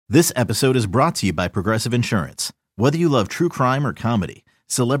This episode is brought to you by Progressive Insurance. Whether you love true crime or comedy,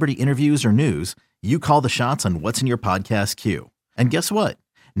 celebrity interviews or news, you call the shots on what's in your podcast queue. And guess what?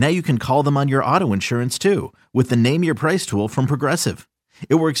 Now you can call them on your auto insurance too with the Name Your Price tool from Progressive.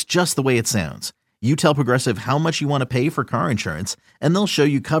 It works just the way it sounds. You tell Progressive how much you want to pay for car insurance, and they'll show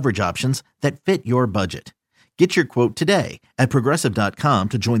you coverage options that fit your budget. Get your quote today at Progressive.com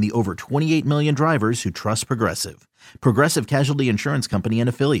to join the over 28 million drivers who trust Progressive. Progressive Casualty Insurance Company and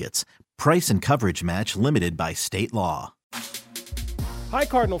Affiliates. Price and coverage match limited by state law. Hi,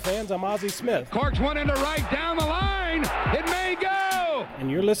 Cardinal fans. I'm Ozzie Smith. Corks one into right, down the line. It may go. And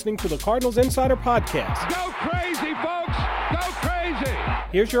you're listening to the Cardinals Insider Podcast. Go crazy, folks. Go crazy.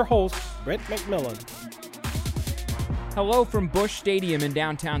 Here's your host, Brent McMillan. Hello from Busch Stadium in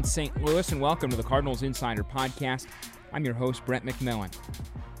downtown St. Louis, and welcome to the Cardinals Insider Podcast. I'm your host, Brent McMillan.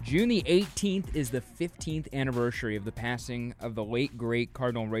 June the 18th is the 15th anniversary of the passing of the late, great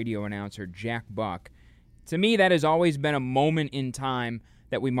Cardinal radio announcer Jack Buck. To me, that has always been a moment in time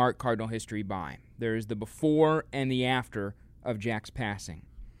that we mark Cardinal history by. There is the before and the after of Jack's passing.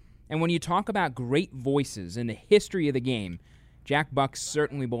 And when you talk about great voices in the history of the game, Jack Buck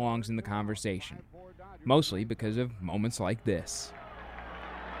certainly belongs in the conversation. Mostly because of moments like this.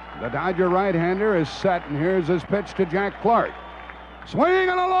 The Dodger right-hander is set, and here's his pitch to Jack Clark. Swinging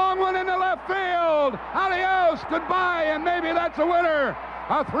a long one into left field. Adios, goodbye, and maybe that's a winner.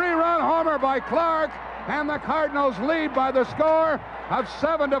 A three-run homer by Clark, and the Cardinals lead by the score of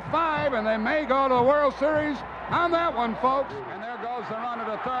 7-5, and they may go to the World Series on that one, folks. And there goes the runner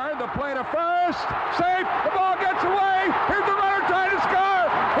to third, the play to first. Safe, the ball gets away. Here's the runner trying to score.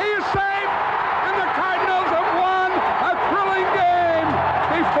 He is safe. And the Cardinals have won a thrilling game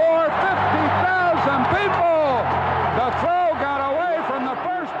before 50,000 people. The throw got away from the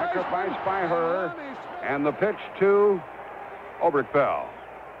first base by her, and the pitch to Oberkfell.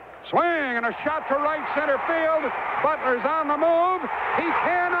 Swing and a shot to right center field. Butler's on the move. He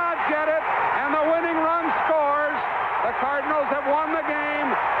cannot get it, and the winning run scores. The Cardinals have won the game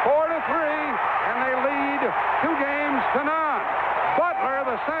 4-3, and they lead 2-0. Butler,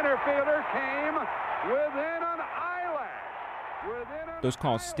 the center fielder, came within an eyelash. Those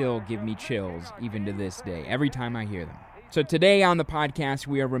calls still give me chills, even to this day, every time I hear them. So today on the podcast,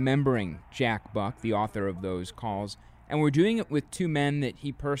 we are remembering Jack Buck, the author of those calls, and we're doing it with two men that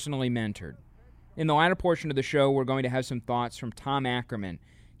he personally mentored. In the latter portion of the show, we're going to have some thoughts from Tom Ackerman.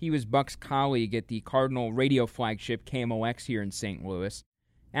 He was Buck's colleague at the Cardinal radio flagship KMOX here in St. Louis.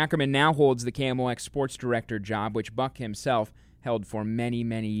 Ackerman now holds the KMOX sports director job, which Buck himself held for many,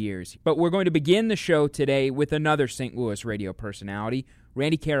 many years. But we're going to begin the show today with another St. Louis radio personality,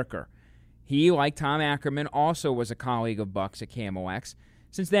 Randy Karraker. He, like Tom Ackerman, also was a colleague of Buck's at KMOX.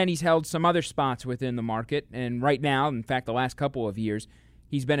 Since then, he's held some other spots within the market, and right now, in fact, the last couple of years,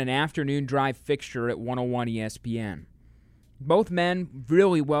 he's been an afternoon drive fixture at 101 ESPN. Both men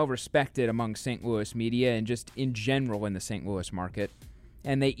really well respected among St. Louis media and just in general in the St. Louis market,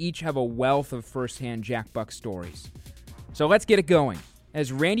 and they each have a wealth of firsthand Jack Buck stories. So let's get it going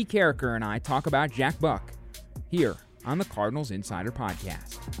as Randy Karraker and I talk about Jack Buck here on the Cardinals Insider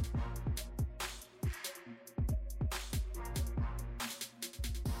Podcast.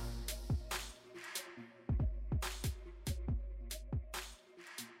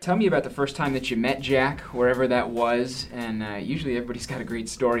 Tell me about the first time that you met Jack, wherever that was, and usually everybody's got a great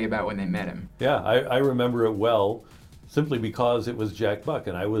story about when they met him. Yeah, I remember it well, simply because it was Jack Buck,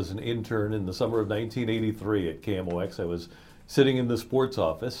 and I was an intern in the summer of 1983 at KMOX. I was sitting in the sports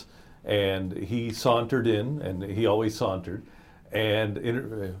office, and he sauntered in, and he always sauntered,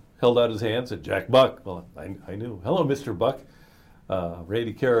 and held out his hand and said, "Jack Buck." Well, I knew. "Hello, Mr. Buck,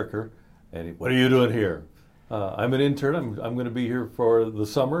 Randy Karraker." And "What are you doing here?" "I'm an intern. I'm going to be here for the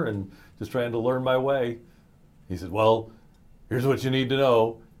summer and just trying to learn my way." He said, "Well, here's what you need to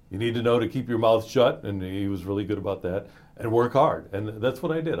know. You need to know to keep your mouth shut," and he was really good about that, "and work hard." And that's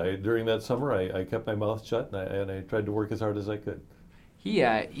what I did. During that summer, I kept my mouth shut, and I tried to work as hard as I could.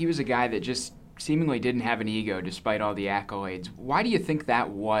 He was a guy that just seemingly didn't have an ego despite all the accolades. Why do you think that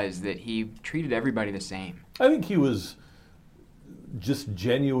was, that he treated everybody the same? I think he was just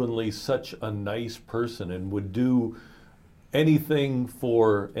genuinely such a nice person and would do anything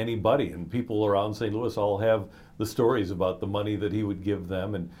for anybody. And people around St. Louis all have the stories about the money that he would give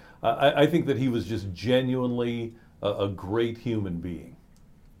them. And I think that he was just genuinely a great human being.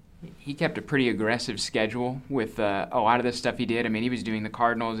 He kept a pretty aggressive schedule with a lot of the stuff he did. I mean, he was doing the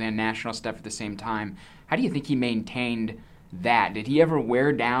Cardinals and national stuff at the same time. How do you think he maintained that? Did he ever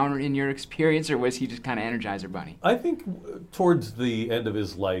wear down in your experience, or was he just kind of Energizer Bunny? I think towards the end of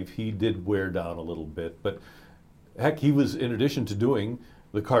his life, he did wear down a little bit. But heck, he was, in addition to doing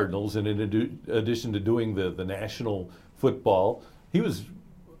the Cardinals, and in addition to doing the national football, he was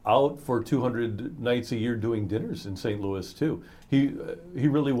out for 200 nights a year doing dinners in St. Louis too. He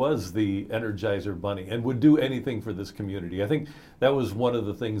really was the Energizer Bunny and would do anything for this community. I think that was one of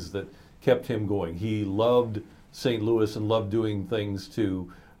the things that kept him going. He loved St. Louis and loved doing things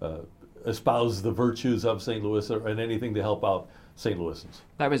to espouse the virtues of St. Louis and anything to help out St. Louisans.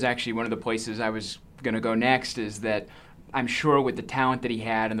 That was actually one of the places I was going to go next, is that I'm sure with the talent that he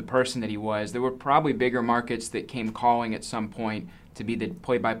had and the person that he was, there were probably bigger markets that came calling at some point to be the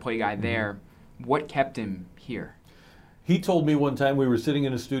play-by-play guy there. What kept him here? He told me one time, we were sitting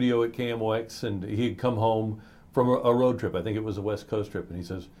in a studio at KMOX, and he had come home from a road trip. I think it was a West Coast trip, and he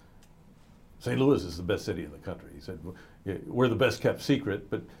says, St. Louis is the best city in the country. He said, we're the best kept secret,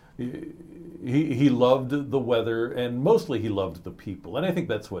 but he loved the weather, and mostly he loved the people. And I think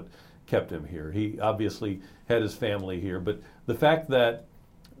that's what kept him here. He obviously had his family here, but the fact that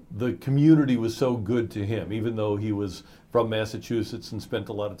the community was so good to him, even though he was from Massachusetts and spent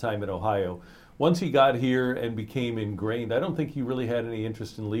a lot of time in Ohio, once he got here and became ingrained, I don't think he really had any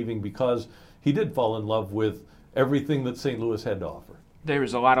interest in leaving, because he did fall in love with everything that St. Louis had to offer. There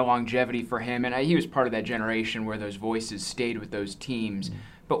was a lot of longevity for him, and he was part of that generation where those voices stayed with those teams.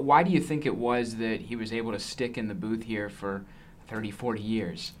 But why do you think it was that he was able to stick in the booth here for 30, 40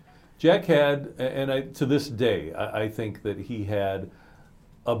 years? Jack had, and to this day, I think that he had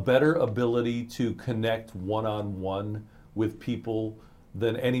a better ability to connect one-on-one with people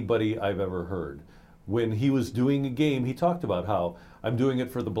than anybody I've ever heard. When he was doing a game, he talked about how, I'm doing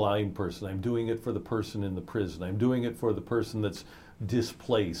it for the blind person, I'm doing it for the person in the prison, I'm doing it for the person that's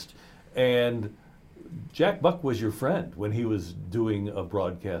displaced. And Jack Buck was your friend when he was doing a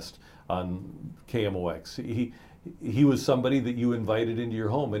broadcast on KMOX. He was somebody that you invited into your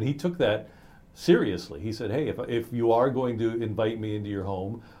home, and he took that seriously. He said, hey, if you are going to invite me into your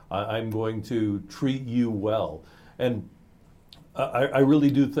home, I'm going to treat you well. And I really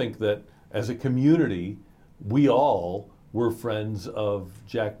do think that as a community, we all were friends of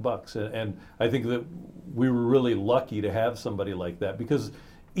Jack Buck's. And I think that we were really lucky to have somebody like that, because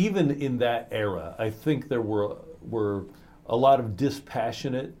even in that era, I think there were a lot of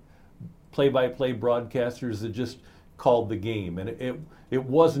dispassionate play-by-play broadcasters that just called the game. And it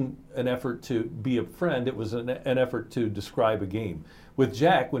wasn't an effort to be a friend, it was an effort to describe a game. With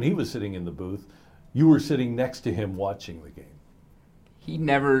Jack, when he was sitting in the booth, you were sitting next to him watching the game. He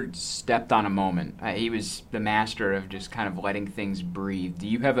never stepped on a moment. He was the master of just kind of letting things breathe. Do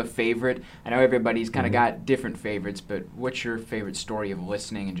you have a favorite? I know everybody's kind of got different favorites, but what's your favorite story of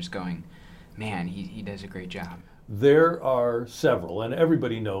listening and just going, man, he does a great job? There are several, and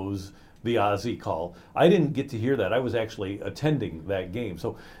everybody knows the Ozzie call. I didn't get to hear that. I was actually attending that game.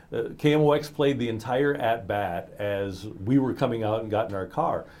 So KMOX played the entire at-bat as we were coming out and got in our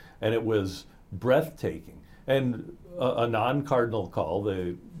car, and it was breathtaking. And a non-Cardinal call,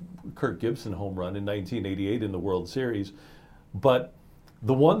 the Kirk Gibson home run in 1988 in the World Series. But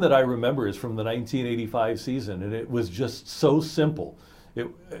the one that I remember is from the 1985 season, and it was just so simple.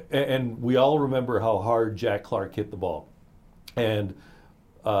 And we all remember how hard Jack Clark hit the ball. And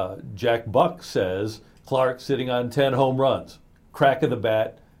Jack Buck says, Clark sitting on 10 home runs, crack of the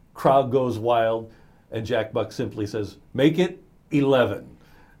bat, crowd goes wild, and Jack Buck simply says, make it 11.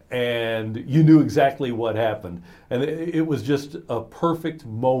 And you knew exactly what happened. And it was just a perfect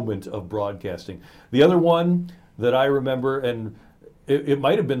moment of broadcasting. The other one that I remember, and it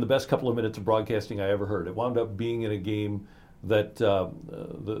might have been the best couple of minutes of broadcasting I ever heard. It wound up being in a game that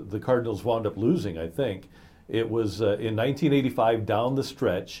the Cardinals wound up losing, I think. It was in 1985 down the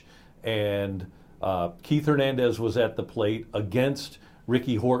stretch, and Keith Hernandez was at the plate against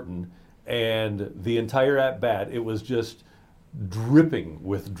Ricky Horton, and the entire at-bat, it was just dripping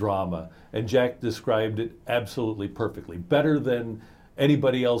with drama, and Jack described it absolutely perfectly, better than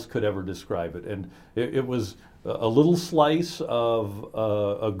anybody else could ever describe it. And it was a little slice of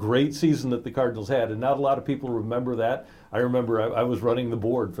a great season that the Cardinals had, and not a lot of people remember that. I remember I was running the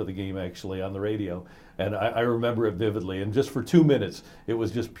board for the game actually on the radio, and I remember it vividly. And just for 2 minutes, it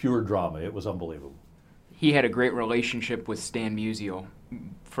was just pure drama. It was unbelievable. He had a great relationship with Stan Musial.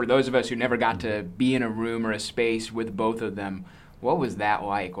 For those of us who never got to be in a room or a space with both of them, what was that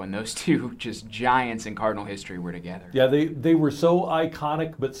like when those two just giants in Cardinal history were together? Yeah, they were so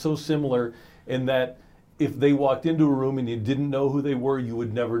iconic but so similar in that if they walked into a room and you didn't know who they were, you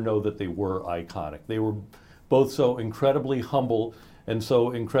would never know that they were iconic. They were both so incredibly humble and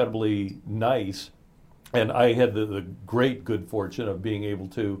so incredibly nice. And I had the great good fortune of being able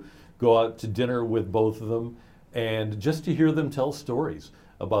to go out to dinner with both of them, and just to hear them tell stories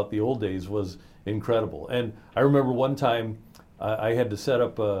about the old days was incredible. And I remember one time I had to set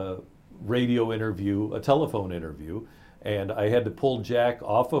up a radio interview, a telephone interview, and I had to pull Jack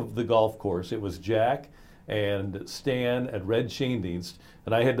off of the golf course. It was Jack and Stan at Red Schoendienst,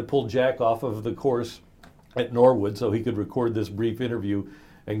 and I had to pull Jack off of the course at Norwood so he could record this brief interview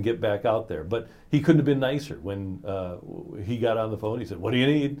and get back out there. But he couldn't have been nicer. When he got on the phone, he said, "What do you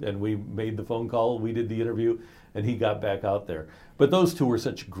need?" And we made the phone call, we did the interview, and he got back out there. But those two were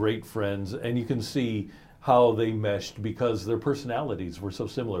such great friends, and you can see how they meshed because their personalities were so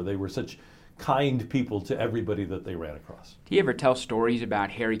similar. They were such kind people to everybody that they ran across. Do you ever tell stories about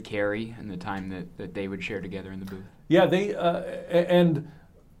Harry Carey and the time that they would share together in the booth? Yeah, and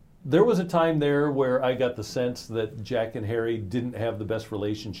there was a time there where I got the sense that Jack and Harry didn't have the best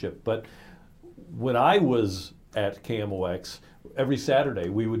relationship. But when I was at KMOX, every Saturday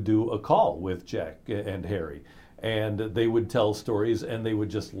we would do a call with Jack and Harry. And they would tell stories and they would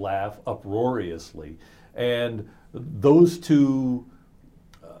just laugh uproariously. And those two,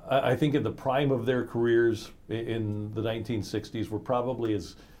 I think in the prime of their careers in the 1960s, were probably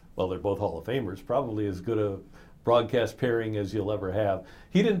as, well, they're both Hall of Famers, probably as good a broadcast pairing as you'll ever have.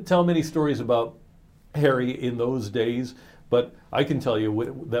 He didn't tell many stories about Harry in those days, but I can tell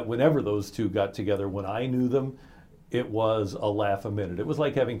you that whenever those two got together, when I knew them, it was a laugh a minute. It was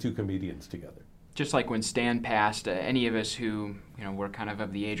like having two comedians together. Just like when Stan passed, any of us who were kind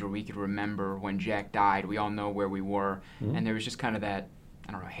of the age where we could remember when Jack died, we all know where we were, and there was just kind of that,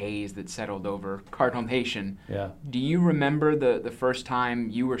 I don't know, haze that settled over Cardinal Nation. Yeah. Do you remember the first time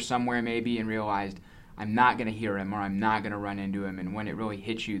you were somewhere maybe and realized, I'm not going to hear him or I'm not going to run into him, and when it really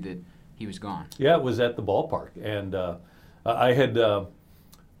hit you that he was gone? Yeah, it was at the ballpark, and I had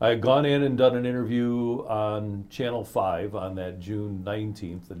gone in and done an interview on Channel 5 on that June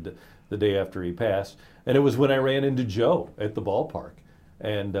 19th, the day after he passed, and it was when I ran into Joe at the ballpark,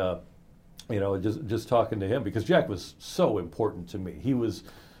 and just talking to him, because Jack was so important to me. He was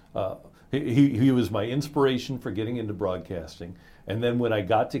he was my inspiration for getting into broadcasting, and then when I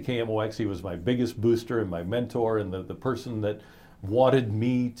got to KMOX, he was my biggest booster and my mentor and the person that wanted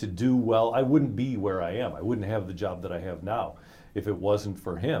me to do well. I wouldn't be where I am. I wouldn't have the job that I have now if it wasn't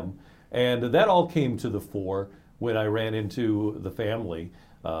for him, and that all came to the fore when I ran into the family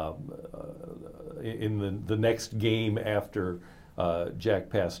in the next game after Jack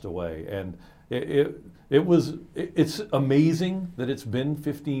passed away. And it's amazing that it's been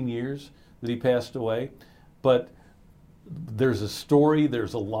 15 years that he passed away, but there's a story,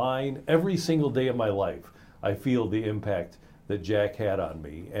 there's a line. Every single day of my life, I feel the impact that Jack had on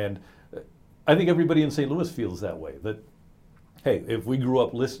me. And I think everybody in St. Louis feels that way, that, hey, if we grew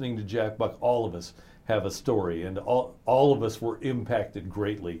up listening to Jack Buck, all of us have a story, and all of us were impacted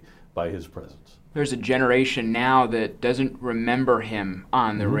greatly by his presence. There's a generation now that doesn't remember him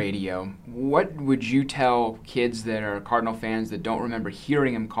on the radio. What would you tell kids that are Cardinal fans that don't remember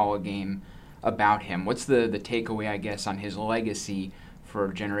hearing him call a game about him? What's the takeaway, I guess, on his legacy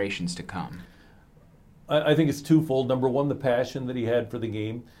for generations to come? I think it's twofold. Number one, the passion that he had for the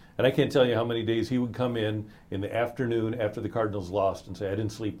game. And I can't tell you how many days he would come in the afternoon after the Cardinals lost and say, I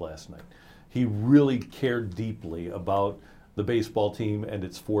didn't sleep last night. He really cared deeply about the baseball team and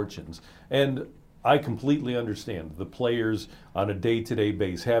its fortunes. And I completely understand the players on a day-to-day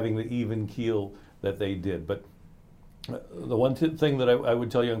basis having the even keel that they did. But the one thing that I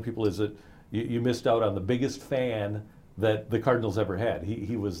would tell young people is that you missed out on the biggest fan that the Cardinals ever had.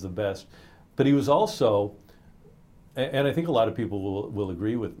 He was the best. But he was also, and I think a lot of people will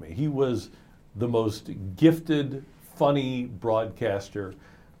agree with me, he was the most gifted, funny broadcaster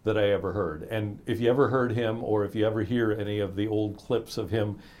that I ever heard. And if you ever heard him, or if you ever hear any of the old clips of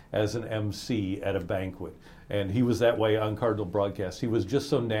him as an MC at a banquet, and he was that way on Cardinal broadcasts, he was just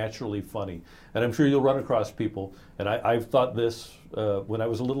so naturally funny. And I'm sure you'll run across people, and I've thought this when I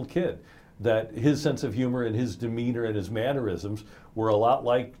was a little kid, that his sense of humor and his demeanor and his mannerisms were a lot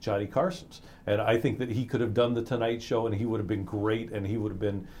like Johnny Carson's. And I think that he could have done the Tonight Show and he would have been great, and he would have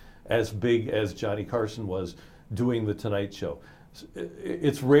been as big as Johnny Carson was doing the Tonight Show.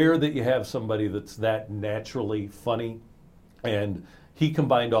 It's rare that you have somebody that's that naturally funny, and he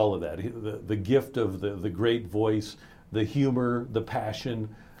combined all of that. The gift of the great voice, the humor, the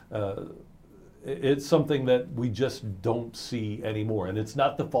passion. It's something that we just don't see anymore. And it's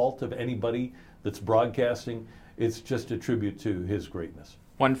not the fault of anybody that's broadcasting. It's just a tribute to his greatness.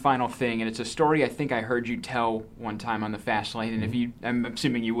 One final thing, and it's a story I think I heard you tell one time on the Fast Lane, and if you, I'm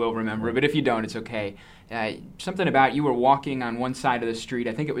assuming you will remember it, but if you don't, it's okay. Something about you were walking on one side of the street,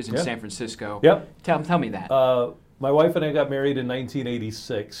 I think it was in San Francisco. Yep. Tell me that. My wife and I got married in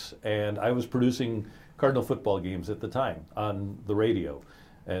 1986, and I was producing Cardinal football games at the time on the radio.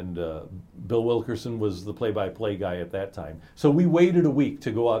 and Bill Wilkerson was the play-by-play guy at that time. So we waited a week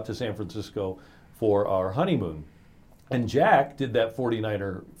to go out to San Francisco for our honeymoon. And Jack did that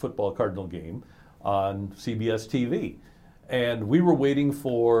 49er football Cardinal game on CBS TV. And we were waiting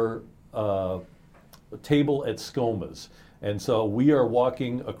for a table at Skoma's. And so we are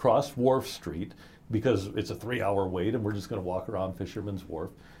walking across Wharf Street because it's a 3-hour wait and we're just going to walk around Fisherman's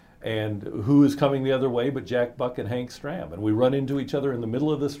Wharf. And who is coming the other way but Jack Buck and Hank Stram? And we run into each other in the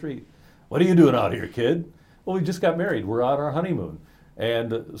middle of the street. What are you doing out here, kid? Well, we just got married. We're on our honeymoon.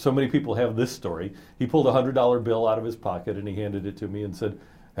 And so many people have this story. He pulled a $100 bill out of his pocket and he handed it to me and said,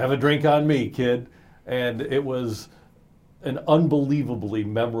 "Have a drink on me, kid." And it was an unbelievably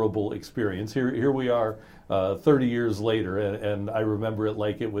memorable experience. Here we are 30 years later, and I remember it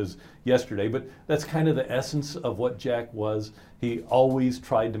like it was yesterday. But that's kind of the essence of what Jack was. He always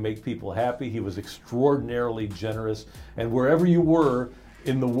tried to make people happy. He was extraordinarily generous. And wherever you were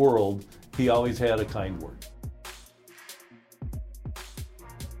in the world, he always had a kind word.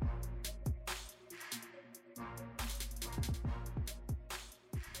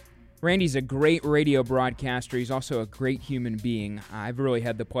 Randy's a great radio broadcaster. He's also a great human being. I've really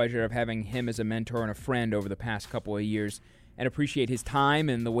had the pleasure of having him as a mentor and a friend over the past couple of years and appreciate his time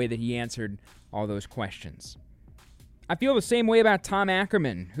and the way that he answered all those questions. I feel the same way about Tom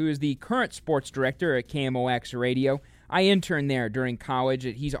Ackerman, who is the current sports director at KMOX Radio. I interned there during college.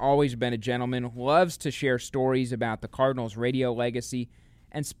 He's always been a gentleman, loves to share stories about the Cardinals' radio legacy,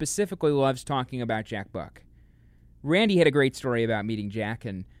 and specifically loves talking about Jack Buck. Randy had a great story about meeting Jack,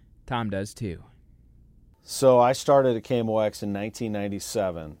 and Tom does too. So I started at KMOX in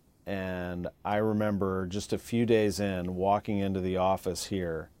 1997, and I remember just a few days in walking into the office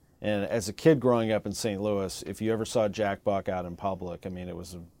here. And as a kid growing up in St. Louis, if you ever saw Jack Buck out in public, I mean, it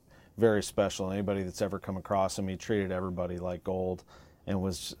was very special. Anybody that's ever come across him, he treated everybody like gold and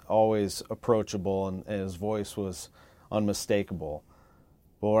was always approachable, and his voice was unmistakable.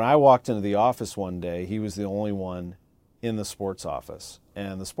 But when I walked into the office one day, he was the only one in the sports office.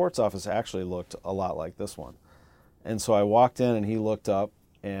 And the sports office actually looked a lot like this one. And so I walked in and he looked up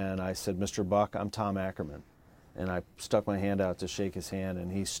and I said, "Mr. Buck, I'm Tom Ackerman." And I stuck my hand out to shake his hand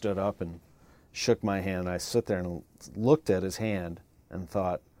and he stood up and shook my hand. And I sat there and looked at his hand and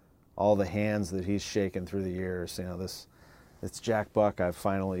thought, all the hands that he's shaken through the years, it's Jack Buck. I've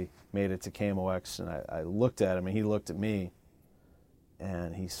finally made it to KMOX. And I looked at him and he looked at me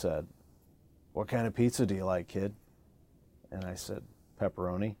and he said, "What kind of pizza do you like, kid?" And I said,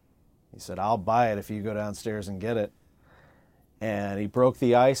 "Pepperoni." He said, "I'll buy it if you go downstairs and get it." And he broke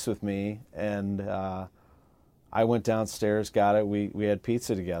the ice with me, and I went downstairs, got it. We had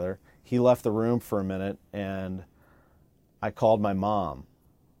pizza together. He left the room for a minute, and I called my mom.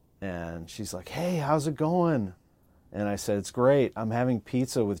 And she's like, "Hey, how's it going?" And I said, "It's great. I'm having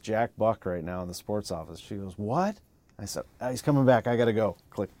pizza with Jack Buck right now in the sports office." She goes, "What?" I said, "He's coming back. I got to go."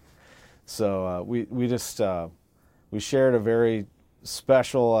 Click. So we shared a very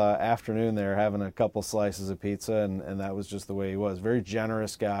special afternoon there, having a couple slices of pizza, and that was just the way he was. Very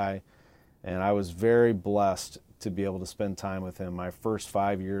generous guy, and I was very blessed to be able to spend time with him. My first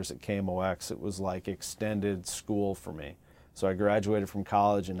 5 years at KMOX, it was like extended school for me. So I graduated from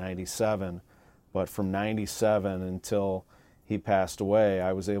college in 97, but from 97 until he passed away,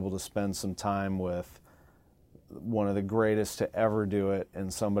 I was able to spend some time with one of the greatest to ever do it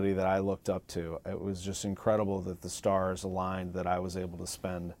and somebody that I looked up to. It was just incredible that the stars aligned, that I was able to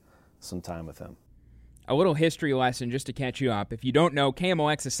spend some time with him. A little history lesson just to catch you up. If you don't know,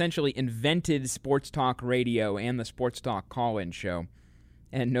 KMOX essentially invented sports talk radio and the sports talk call-in show.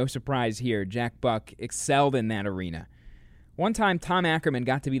 And no surprise here, Jack Buck excelled in that arena. One time, Tom Ackerman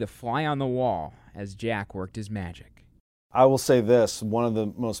got to be the fly on the wall as Jack worked his magic. I will say this, one of the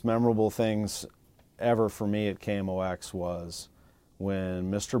most memorable things ever for me at KMOX was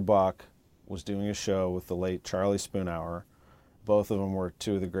when Mr. Buck was doing a show with the late Charlie Spoonhour. Both of them were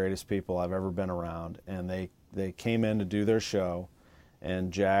two of the greatest people I've ever been around, and they came in to do their show,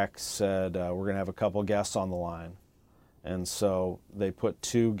 and Jack said, "We're going to have a couple guests on the line." And so they put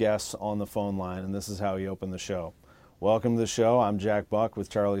two guests on the phone line, and this is how he opened the show. "Welcome to the show. I'm Jack Buck with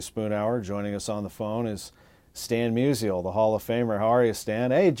Charlie Spoonhour. Joining us on the phone is Stan Musial, the Hall of Famer. How are you, Stan?"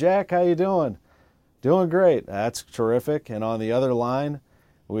 "Hey, Jack, how you doing?" "Doing great." "That's terrific." And on the other line,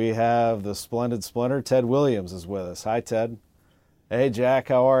 we have the splendid Splinter. Ted Williams is with us. "Hi, Ted." "Hey, Jack,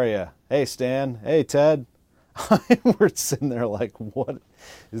 how are you?" "Hey, Stan." "Hey, Ted." We're sitting there like, what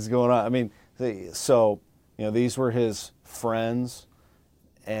is going on? I mean, these were his friends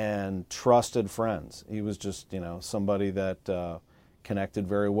and trusted friends. He was just, somebody that connected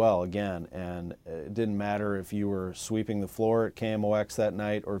very well again, and it didn't matter if you were sweeping the floor at KMOX that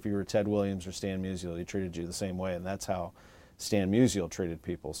night or if you were Ted Williams or Stan Musial. He treated you the same way, and that's how Stan Musial treated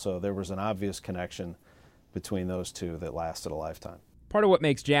people. So there was an obvious connection between those two that lasted a lifetime. Part of what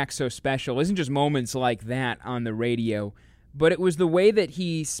makes Jack so special isn't just moments like that on the radio, but it was the way that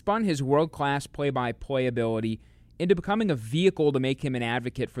he spun his world-class play-by-play ability into becoming a vehicle to make him an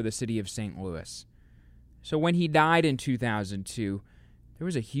advocate for the city of St. Louis. So when he died in 2002, there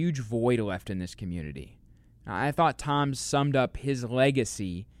was a huge void left in this community. Now, I thought Tom summed up his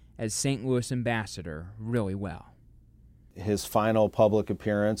legacy as St. Louis ambassador really well. His final public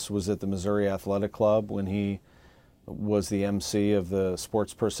appearance was at the Missouri Athletic Club when he was the MC of the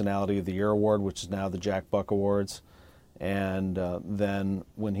Sports Personality of the Year Award, which is now the Jack Buck Awards. And then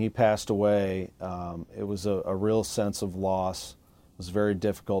when he passed away, it was a real sense of loss. It was very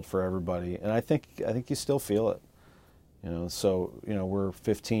difficult for everybody, and I think you still feel it. So we're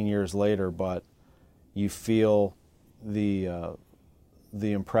 15 years later, but you feel the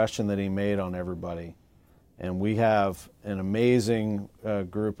impression that he made on everybody. And we have an amazing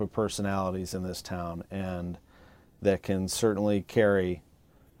group of personalities in this town, and that can certainly carry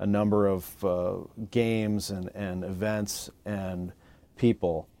a number of games and events and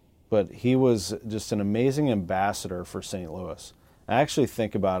people. But he was just an amazing ambassador for St. Louis. I actually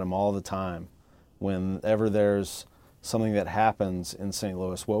think about him all the time. Whenever there's something that happens in St.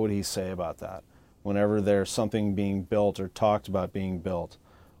 Louis, what would he say about that? Whenever there's something being built or talked about being built,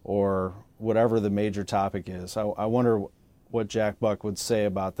 or whatever the major topic is, I wonder what Jack Buck would say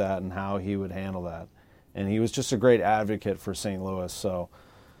about that and how he would handle that. And he was just a great advocate for St. Louis. So,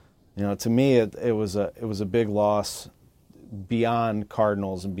 to me, it was a big loss beyond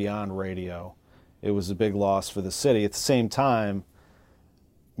Cardinals and beyond radio. It was a big loss for the city. At the same time,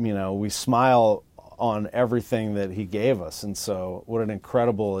 we smile on everything that he gave us, and so what an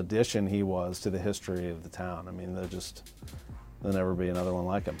incredible addition he was to the history of the town. I mean, there'll never be another one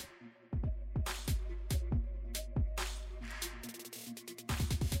like him.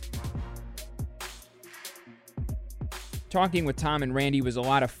 Talking with Tom and Randy was a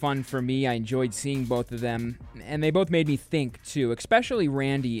lot of fun for me. I enjoyed seeing both of them, and they both made me think, too, especially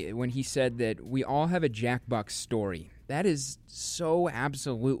Randy when he said that we all have a Jack Buck story. That is so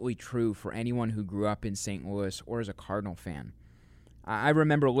absolutely true for anyone who grew up in St. Louis or as a Cardinal fan. I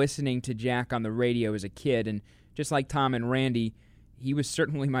remember listening to Jack on the radio as a kid, and just like Tom and Randy, he was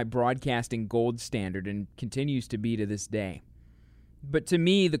certainly my broadcasting gold standard and continues to be to this day. But to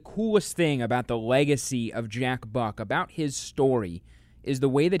me, the coolest thing about the legacy of Jack Buck, about his story, is the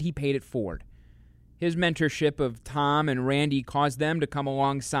way that he paid it forward. His mentorship of Tom and Randy caused them to come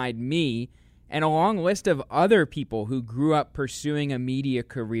alongside me and a long list of other people who grew up pursuing a media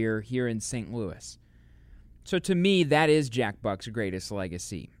career here in St. Louis. So to me, that is Jack Buck's greatest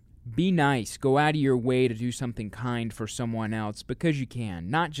legacy. Be nice. Go out of your way to do something kind for someone else because you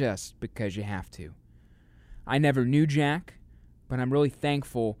can, not just because you have to. I never knew Jack, but I'm really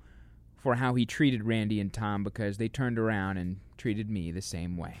thankful for how he treated Randy and Tom because they turned around and treated me the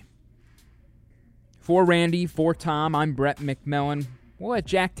same way. For Randy, for Tom, I'm Brett McMillan. We'll let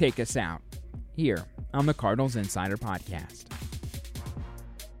Jack take us out here on the Cardinals Insider Podcast.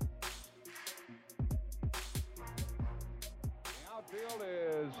 The outfield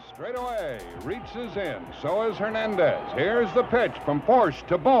is straight away, reaches in. So is Hernandez. Here's the pitch from Porsche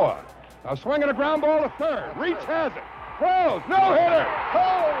to Boa. A swing and a ground ball to third. Reach has it. Throws, no-hitter.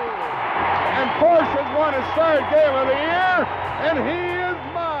 Oh! And Porsche has won his third game of the year, and he